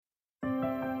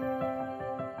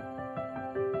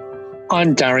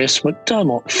I'm Darius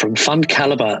McDermott from Fund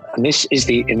Calibre, and this is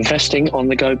the Investing on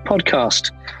the Go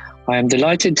podcast. I am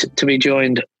delighted to be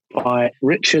joined by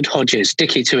Richard Hodges,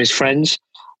 Dickie to his friends,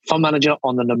 fund manager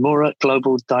on the Nomura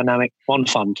Global Dynamic Bond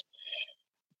Fund.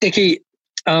 Dickie,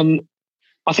 I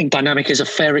think dynamic is a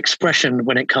fair expression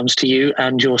when it comes to you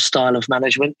and your style of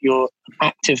management. You're an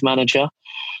active manager.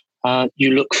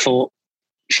 You look for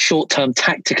short-term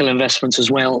tactical investments as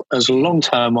well as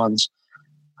long-term ones.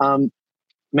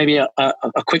 Maybe a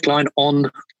quick line on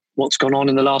what's gone on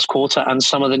in the last quarter and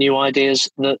some of the new ideas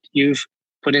that you've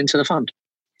put into the fund.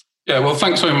 Yeah, well,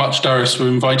 thanks very much, Darius, for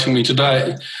inviting me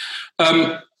today.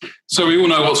 So we all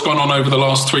know what's gone on over the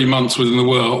last 3 months within the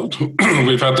world.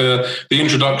 We've had the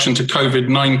introduction to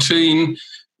COVID-19,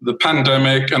 the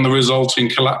pandemic, and the resulting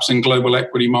collapse in global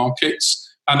equity markets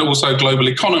and also global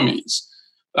economies.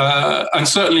 And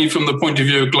certainly from the point of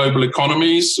view of global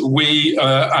economies,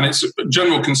 and it's a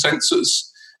general consensus,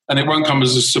 and it won't come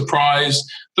as a surprise,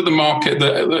 that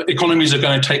the economies are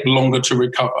going to take longer to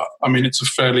recover. I mean, it's a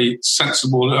fairly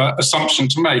sensible assumption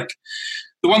to make.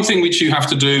 The one thing which you have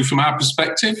to do from our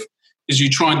perspective is you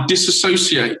try and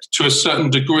disassociate to a certain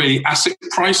degree asset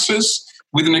prices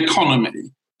with an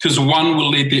economy, because one will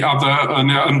lead the other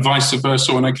and vice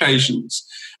versa on occasions.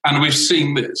 And we've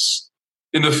seen this.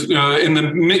 In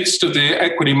the midst of the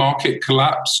equity market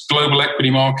collapse, global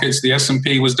equity markets, the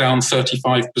S&P was down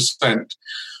 35%.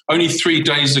 Only 3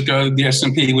 days ago, the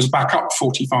S&P was back up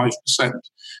 45%.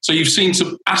 So you've seen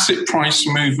some asset price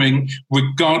moving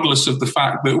regardless of the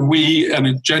fact that we and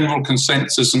a general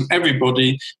consensus and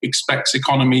everybody expects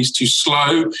economies to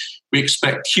slow. We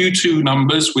expect Q2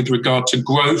 numbers with regard to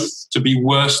growth to be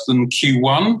worse than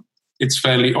Q1. It's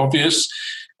fairly obvious.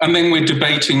 And then we're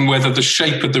debating whether the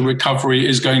shape of the recovery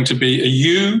is going to be a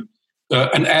U,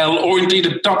 an L, or indeed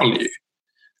a W.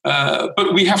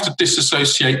 But we have to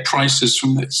disassociate prices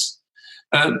from this.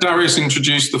 Darius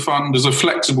introduced the fund as a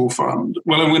flexible fund.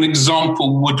 Well, an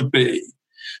example would be,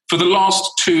 for the last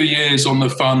 2 years on the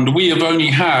fund, we have only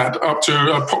had up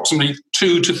to approximately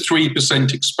 2 to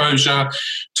 3% exposure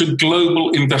to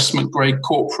global investment grade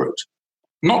corporate.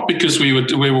 Not because we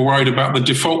were worried about the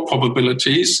default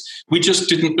probabilities. We just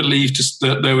didn't believe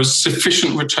that there was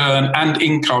sufficient return and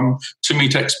income to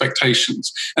meet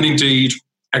expectations. And indeed,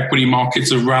 equity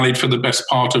markets have rallied for the best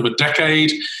part of a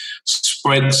decade.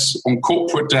 Spreads on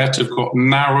corporate debt have got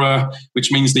narrower,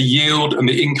 which means the yield and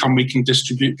the income we can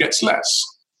distribute gets less.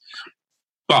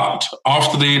 But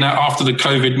after the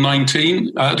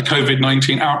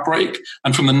COVID-19 outbreak,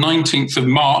 and from the 19th of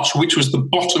March, which was the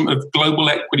bottom of global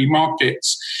equity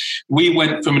markets, we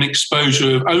went from an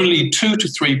exposure of only 2 to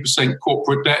 3%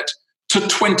 corporate debt to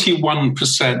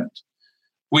 21%.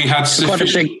 We had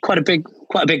quite a big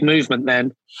movement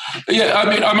then. Yeah, I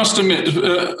mean, I must admit,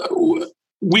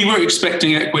 we were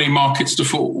expecting equity markets to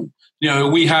fall. You know,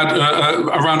 we had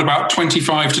around about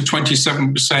 25 to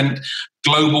 27%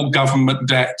 global government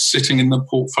debt sitting in the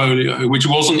portfolio, which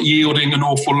wasn't yielding an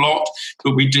awful lot,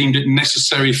 but we deemed it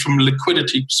necessary from a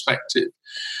liquidity perspective.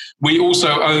 We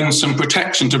also own some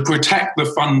protection to protect the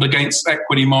fund against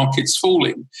equity markets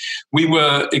falling. We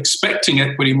were expecting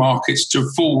equity markets to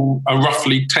fall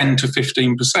roughly 10 to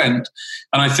 15%. And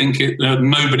I think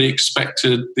nobody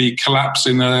expected the collapse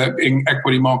in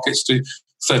equity markets to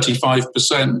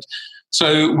 35%.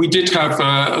 So we do have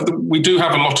a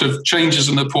lot of changes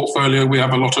in the portfolio. We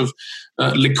have a lot of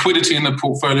liquidity in the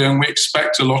portfolio, and we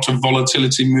expect a lot of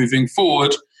volatility moving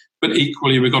forward. But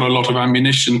equally, we've got a lot of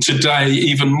ammunition today,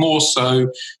 even more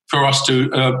so for us to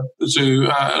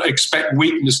expect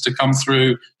weakness to come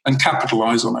through and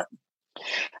capitalize on it.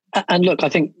 And look, I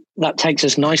think that takes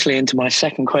us nicely into my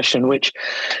second question, which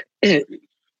the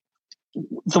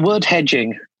word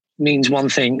hedging means one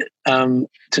thing to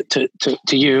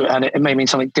you, and it may mean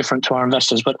something different to our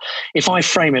investors. But if I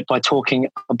frame it by talking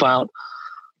about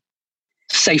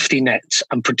safety nets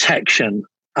and protection,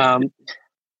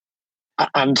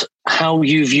 and how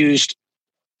you've used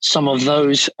some of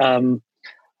those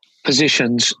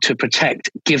positions to protect,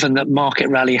 given that market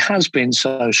rally has been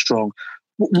so strong,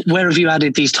 where have you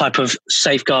added these type of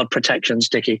safeguard protections,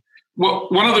 Dickie? Well,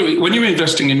 when you're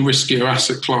investing in riskier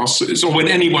asset classes, or when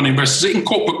anyone invests in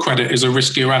corporate credit is a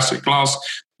riskier asset class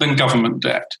than government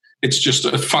debt. It's just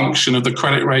a function of the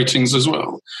credit ratings as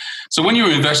well. So when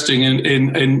you're investing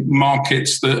in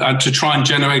markets to try and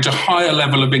generate a higher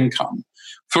level of income,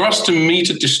 for us to meet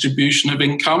a distribution of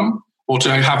income or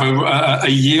to have a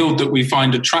yield that we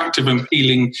find attractive and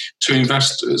appealing to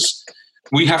investors,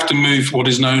 we have to move what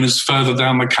is known as further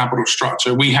down the capital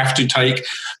structure. We have to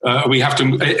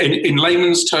in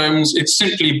layman's terms, it's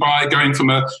simply by going from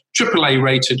a AAA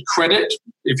rated credit,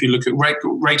 if you look at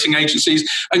rating agencies,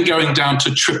 and going down to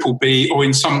BBB, or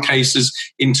in some cases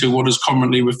into what is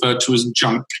commonly referred to as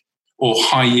junk or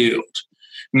high yield.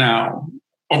 Now,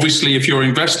 obviously, if you're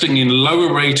investing in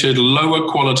lower rated, lower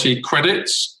quality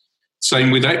credits,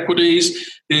 same with equities,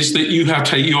 is that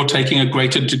you're taking a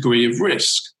greater degree of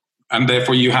risk, and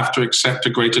therefore you have to accept a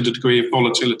greater degree of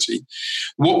volatility.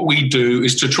 What we do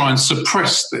is to try and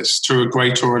suppress this to a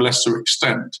greater or a lesser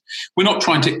extent. We're not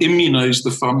trying to immunize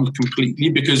the fund completely,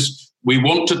 because we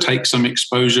want to take some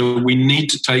exposure. We need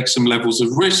to take some levels of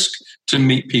risk to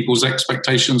meet people's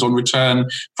expectations on return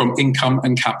from income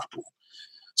and capital.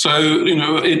 So,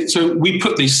 so we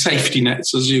put these safety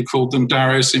nets, as you called them,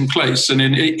 Darius, in place. And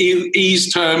in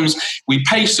ease terms, we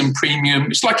pay some premium.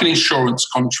 It's like an insurance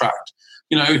contract.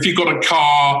 If you've got a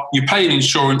car, you pay an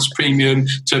insurance premium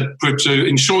to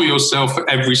insure yourself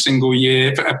every single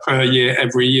year, per year,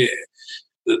 every year.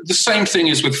 The same thing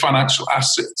is with financial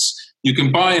assets. You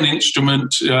can buy an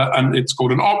instrument, and it's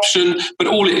called an option, but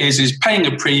all it is paying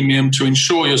a premium to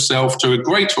insure yourself to a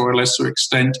greater or lesser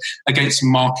extent against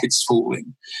markets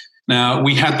falling. Now,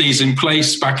 we had these in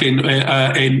place back in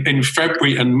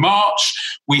February and March.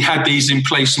 We had these in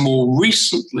place more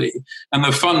recently, and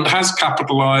the fund has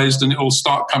capitalized, and it will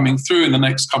start coming through in the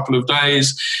next couple of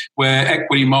days, where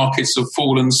equity markets have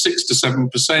fallen 6 to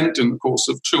 7% in the course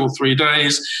of 2 or 3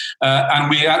 days. And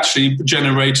we actually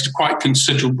generated quite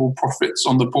considerable profits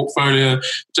on the portfolio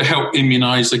to help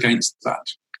immunize against that.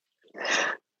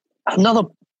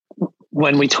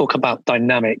 When we talk about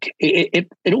dynamic, it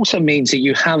also means that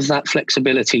you have that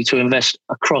flexibility to invest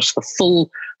across the full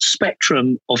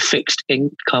spectrum of fixed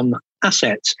income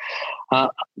assets.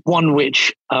 One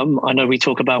which I know we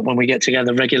talk about when we get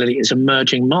together regularly is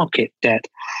emerging market debt.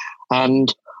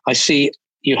 And I see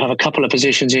you have a couple of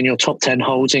positions in your top 10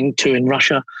 holding, 2 in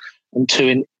Russia and 2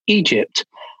 in Egypt.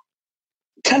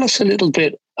 Tell us a little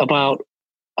bit about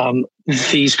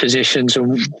these positions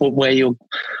and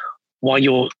why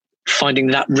you're finding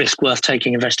that risk worth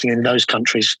taking investing in those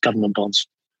countries' government bonds?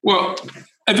 Well,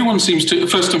 everyone seems to,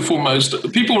 first and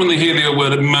foremost, people when they hear the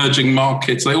word emerging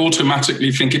markets, they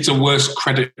automatically think it's a worse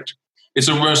credit. It's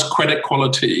a worse credit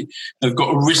quality. They've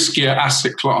got riskier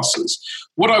asset classes.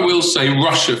 What I will say,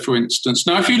 Russia, for instance.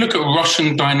 Now, if you look at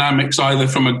Russian dynamics, either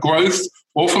from a growth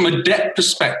or from a debt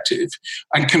perspective,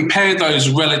 and compare those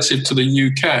relative to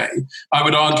the UK, I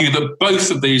would argue that both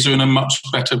of these are in a much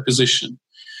better position.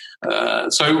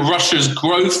 So Russia's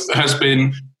growth has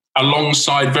been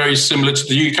alongside very similar to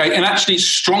the UK, and actually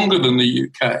stronger than the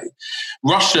UK.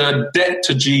 Russia debt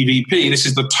to GDP, this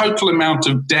is the total amount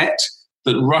of debt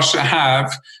that Russia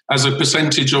have as a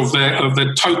percentage of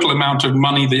their total amount of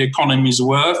money the economy is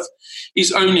worth,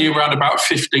 is only around about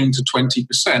 15 to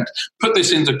 20%. Put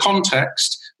this into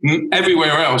context,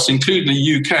 everywhere else, including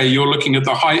the UK, you're looking at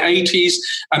the high 80s,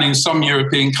 and in some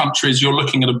European countries, you're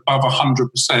looking at above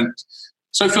 100%.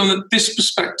 So from this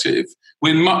perspective,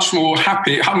 we're much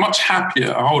happier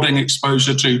holding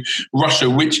exposure to Russia,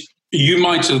 which you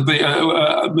might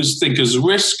think as a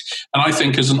risk, and I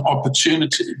think as an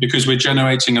opportunity, because we're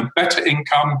generating a better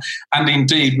income, and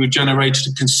indeed we've generated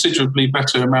a considerably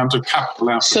better amount of capital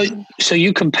out. So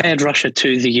you compared Russia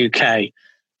to the UK.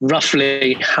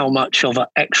 Roughly how much of an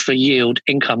extra yield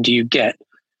income do you get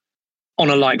on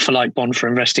a like-for-like bond for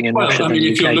investing in Russia in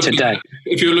the UK today?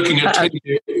 If you're looking at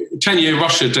 10-year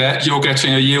Russia debt, you're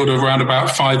getting a yield of around about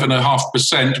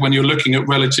 5.5%. When you're looking at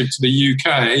relative to the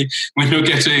UK, when you're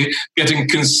getting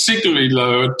considerably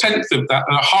lower, a tenth of that,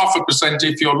 0.5%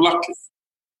 if you're lucky.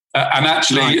 And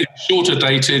actually, shorter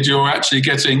dated, you're actually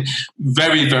getting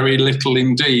very, very little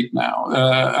indeed now.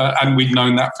 And we've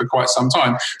known that for quite some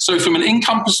time. So from an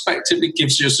income perspective, it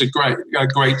gives us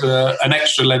an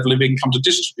extra level of income to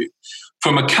distribute.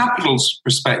 From a capital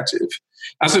perspective,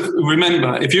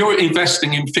 remember, if you're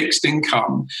investing in fixed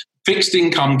income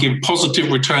give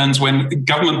positive returns when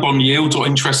government bond yields or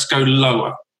interests go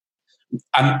lower.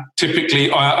 And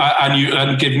typically,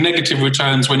 and give negative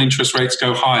returns when interest rates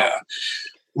go higher.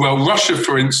 Well, Russia,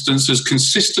 for instance, has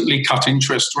consistently cut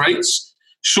interest rates.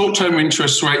 Short-term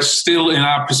interest rates still, in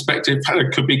our perspective,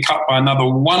 could be cut by another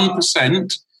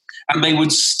 1%, and they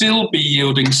would still be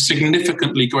yielding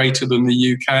significantly greater than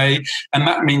the UK. And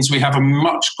that means we have a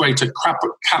much greater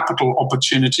capital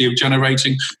opportunity of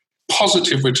generating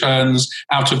positive returns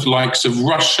out of the likes of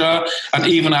Russia and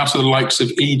even out of the likes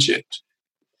of Egypt.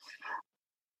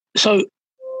 So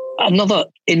another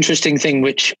interesting thing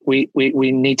which we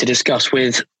need to discuss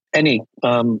with any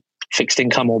fixed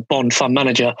income or bond fund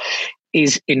manager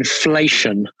is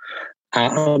inflation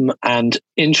and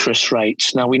interest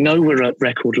rates. Now, we know we're at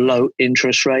record low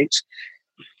interest rates.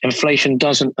 Inflation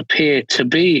doesn't appear to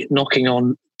be knocking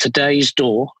on today's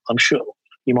door. I'm sure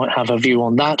you might have a view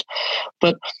on that.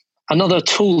 But another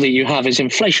tool that you have is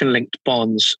inflation-linked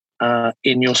bonds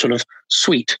in your sort of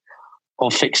suite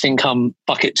of fixed income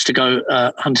buckets to go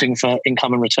hunting for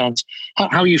income and returns.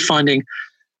 How are you finding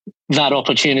that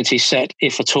opportunity set,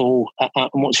 if at all? And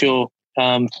what's your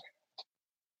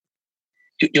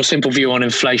simple view on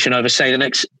inflation over, say, the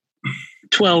next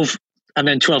 12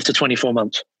 to 24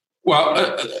 months?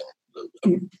 Well,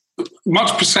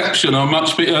 much perception or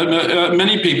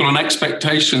many people and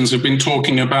expectations have been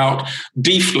talking about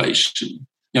deflation.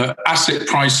 Asset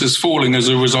prices falling as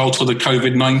a result of the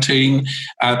COVID-19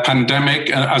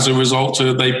 pandemic. As a result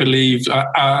of, they believe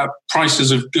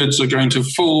prices of goods are going to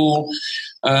fall.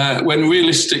 When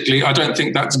realistically, I don't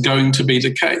think that's going to be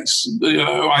the case.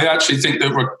 I actually think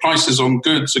that prices on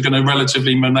goods are going to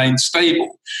relatively remain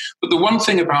stable. But the one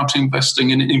thing about investing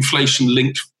in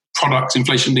inflation-linked products,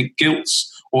 inflation-linked gilts,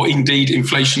 or indeed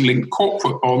inflation-linked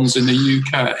corporate bonds in the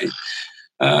UK,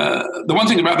 the one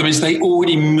thing about them is they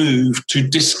already move to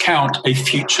discount a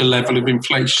future level of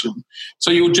inflation.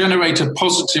 So you'll generate a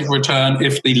positive return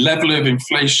if the level of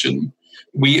inflation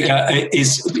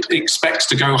expects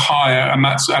to go higher, and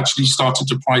that's actually started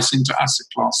to price into asset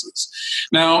classes.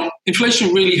 Now,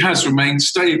 inflation really has remained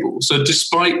stable. So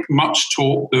despite much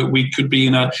talk that we could be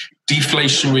in a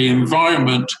deflationary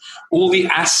environment, all the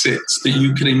assets that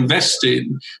you can invest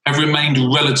in have remained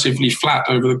relatively flat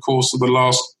over the course of the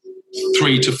last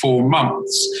 3 to 4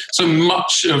 months. So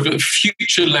much of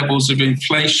future levels of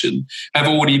inflation have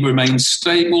already remained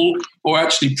stable or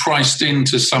actually priced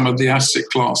into some of the asset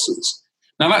classes.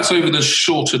 Now, that's over the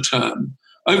shorter term.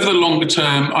 Over the longer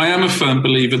term, I am a firm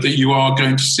believer that you are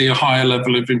going to see a higher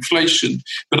level of inflation,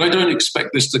 but I don't expect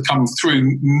this to come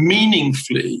through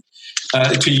meaningfully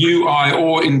to UI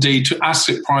or indeed to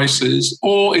asset prices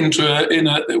or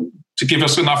to give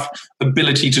us enough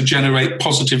ability to generate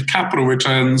positive capital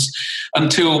returns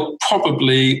until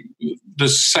probably the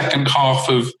second half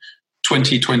of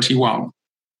 2021.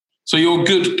 So you're a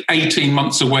good 18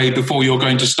 months away before you're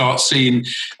going to start seeing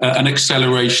an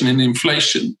acceleration in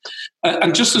inflation.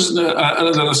 And just as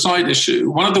a side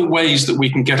issue, one of the ways that we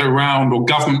can get around, or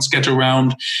governments get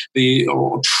around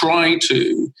or try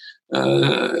to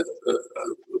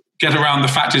get around the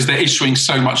fact is they're issuing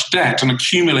so much debt and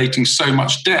accumulating so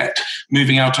much debt,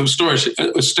 moving out of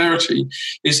austerity,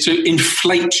 is to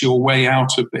inflate your way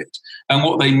out of it. And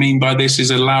what they mean by this is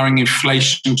allowing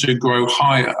inflation to grow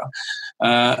higher.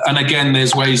 And again,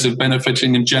 there's ways of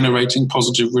benefiting and generating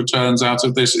positive returns out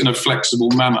of this in a flexible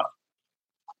manner.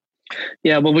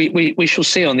 Yeah, well, we shall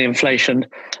see on the inflation.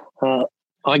 I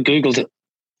Googled it,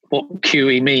 what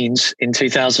QE means in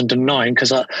 2009,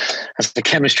 because as a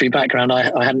chemistry background,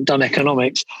 I hadn't done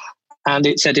economics, and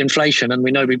it said inflation, and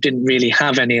we know we didn't really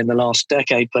have any in the last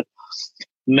decade, but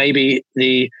maybe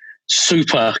the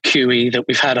super QE that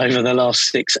we've had over the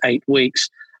last 6-8 weeks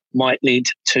might lead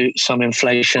to some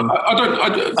inflation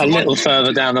a little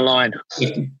further down the line.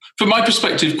 From my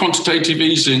perspective, quantitative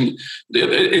easing,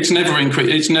 it's never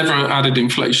increased. It's never added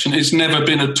inflation. It's never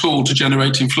been a tool to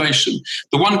generate inflation.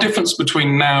 The one difference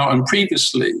between now and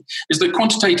previously is that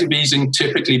quantitative easing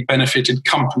typically benefited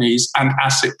companies and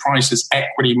asset prices,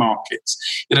 equity markets.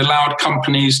 It allowed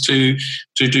companies to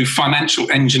do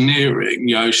financial engineering,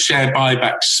 share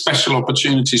buybacks, special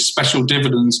opportunities, special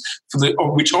dividends,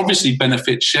 which obviously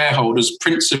benefit shareholders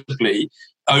principally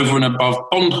over and above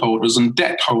bondholders and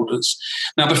debt holders.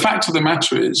 Now, the fact of the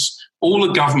matter is, all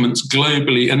the governments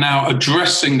globally are now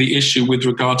addressing the issue with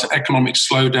regard to economic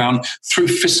slowdown through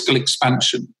fiscal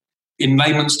expansion. In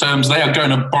layman's terms, they are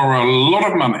going to borrow a lot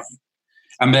of money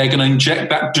and they're going to inject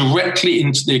that directly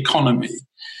into the economy.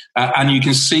 And you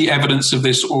can see evidence of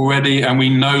this already, and we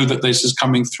know that this is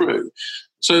coming through.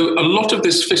 So a lot of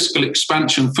this fiscal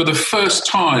expansion for the first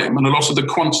time, and a lot of the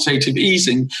quantitative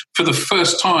easing for the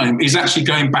first time, is actually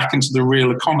going back into the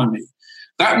real economy.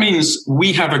 That means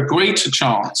we have a greater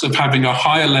chance of having a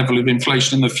higher level of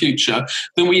inflation in the future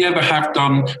than we ever have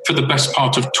done for the best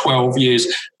part of 12 years.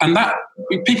 And that,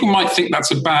 people might think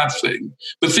that's a bad thing,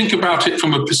 but think about it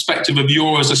from a perspective of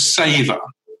you as a saver.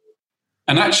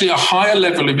 And actually a higher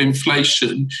level of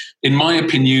inflation, in my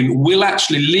opinion, will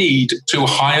actually lead to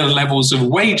higher levels of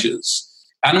wages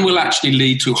and will actually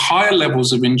lead to higher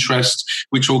levels of interest,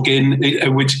 which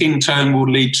in turn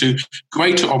will lead to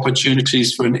greater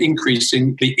opportunities for an increase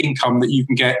in the income that you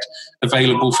can get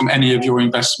available from any of your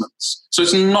investments. So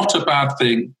it's not a bad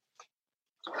thing.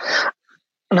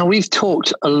 Now, we've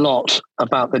talked a lot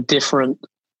about the different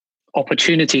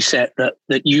opportunity set that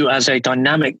you as a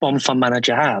dynamic bond fund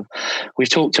manager have. We've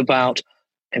talked about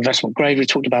investment grade, we've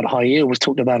talked about high yield, we've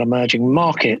talked about emerging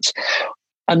markets.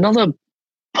 Another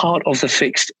part of the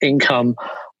fixed income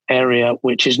area,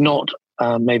 which is not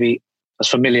maybe as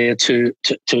familiar to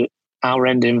our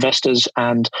end investors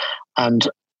and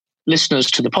listeners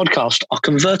to the podcast, are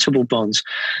convertible bonds.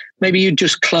 Maybe you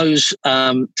just close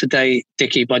today,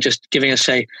 Dickie, by just giving us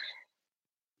a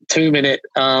 2-minute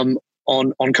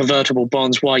on convertible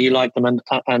bonds, why you like them,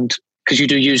 and because you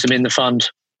do use them in the fund.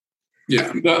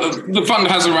 Yeah, the fund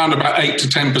has around about 8 to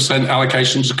 10%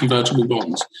 allocation to convertible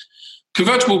bonds.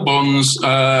 Convertible bonds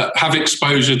have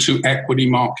exposure to equity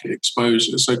market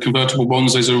exposure. So convertible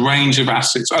bonds, there's a range of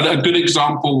assets. A good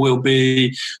example will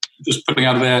be, just putting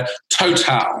out there,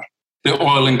 Total, the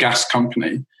oil and gas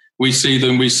company. We see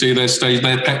them, we see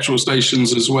their petrol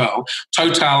stations as well.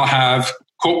 Total have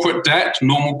corporate debt,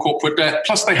 normal corporate debt,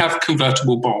 plus they have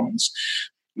convertible bonds.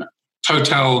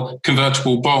 Total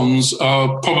convertible bonds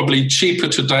are probably cheaper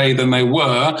today than they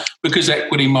were because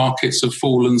equity markets have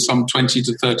fallen some 20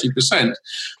 to 30%.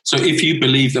 So if you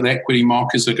believe that equity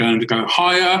markets are going to go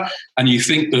higher and you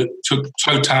think that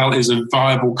Total is a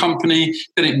viable company,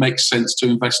 then it makes sense to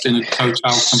invest in a Total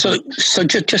company. So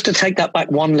just to take that back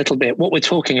one little bit, what we're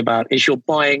talking about is you're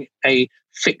buying a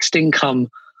fixed income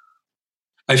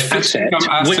asset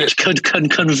which can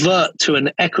convert to an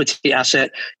equity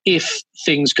asset if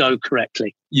things go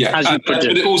correctly. Yeah, as you but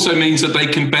it also means that they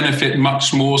can benefit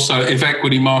much more. So if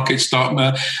equity markets start,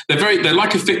 they're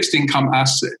like a fixed income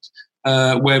asset,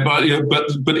 whereby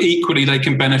but equally they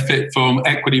can benefit from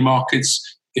equity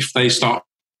markets if they start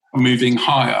moving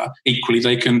higher. Equally,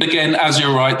 they can, again, as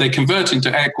you're right, they convert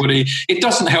into equity. It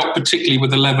doesn't help particularly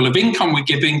with the level of income we're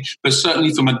giving, but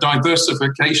certainly from a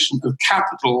diversification of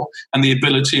capital and the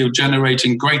ability of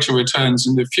generating greater returns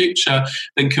in the future,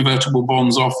 then convertible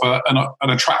bonds offer an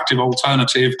attractive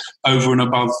alternative over and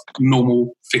above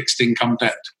normal fixed income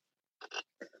debt.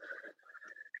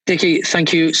 Dickie,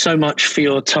 thank you so much for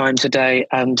your time today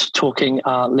and talking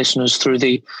our listeners through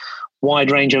the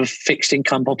wide range of fixed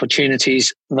income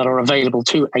opportunities that are available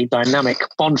to a dynamic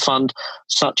bond fund,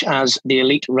 such as the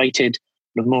elite rated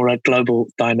Nomura Global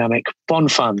Dynamic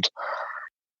Bond Fund.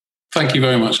 Thank you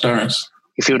very much, Darius.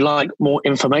 If you would like more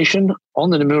information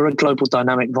on the Nomura Global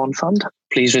Dynamic Bond Fund,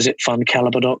 please visit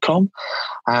fundcalibre.com.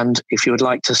 And if you would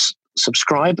like to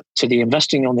subscribe to the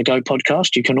Investing on the Go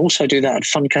podcast, you can also do that at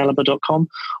fundcalibre.com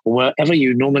or wherever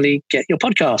you normally get your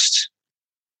podcasts.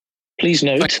 Please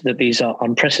note that these are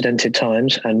unprecedented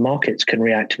times and markets can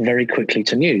react very quickly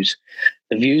to news.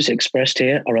 The views expressed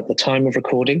here are at the time of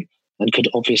recording and could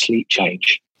obviously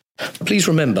change. Please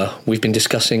remember, we've been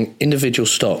discussing individual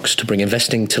stocks to bring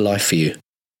investing to life for you.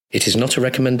 It is not a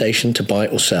recommendation to buy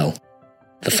or sell.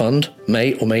 The fund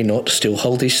may or may not still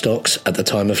hold these stocks at the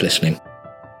time of listening.